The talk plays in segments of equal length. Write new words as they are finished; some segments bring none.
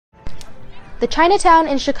The Chinatown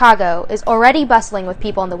in Chicago is already bustling with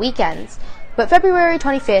people on the weekends, but February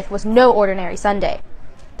 25th was no ordinary Sunday.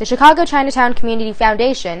 The Chicago Chinatown Community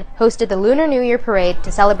Foundation hosted the Lunar New Year Parade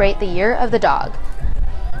to celebrate the Year of the Dog.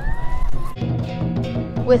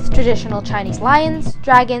 With traditional Chinese lions,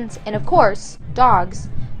 dragons, and of course, dogs,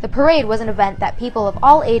 the parade was an event that people of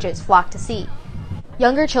all ages flocked to see.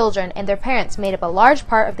 Younger children and their parents made up a large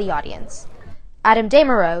part of the audience. Adam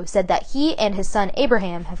Demereau said that he and his son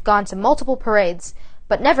Abraham have gone to multiple parades,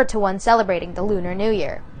 but never to one celebrating the Lunar New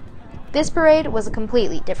Year. This parade was a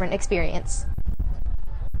completely different experience.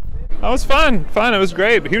 That was fun. It was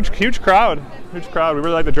great. Huge crowd. We really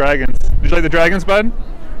like the dragons. Did you like the dragons, bud?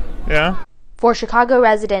 Yeah? For Chicago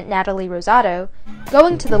resident Natalie Rosado,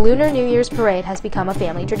 going to the Lunar New Year's parade has become a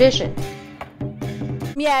family tradition.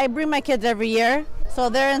 Yeah, I bring my kids every year, so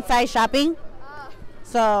they're inside shopping.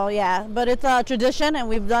 So yeah, but it's a tradition and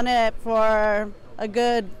we've done it for a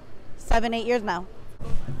good 7-8 years now.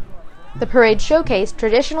 The parade showcased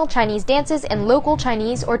traditional Chinese dances and local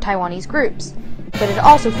Chinese or Taiwanese groups, but it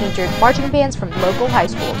also featured marching bands from local high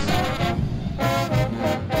schools.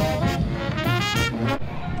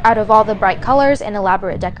 Out of all the bright colors and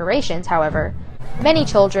elaborate decorations, however, many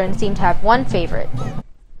children seem to have one favorite.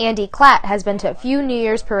 Andy Klatt has been to a few New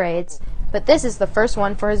Year's parades, but this is the first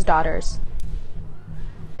one for his daughters.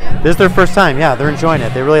 This is their first time, yeah, they're enjoying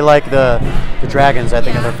it. They really like the dragons, I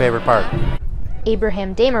think, are their favorite part.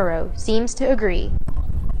 Abraham Demereau seems to agree.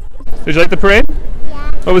 Did you like the parade?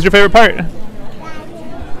 Yeah. What was your favorite part?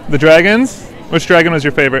 Dragons. The dragons? Which dragon was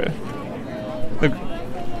your favorite?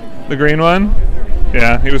 The green one?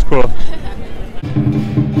 Yeah, he was cool.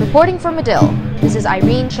 Reporting from Medill, this is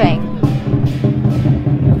Irene Chang.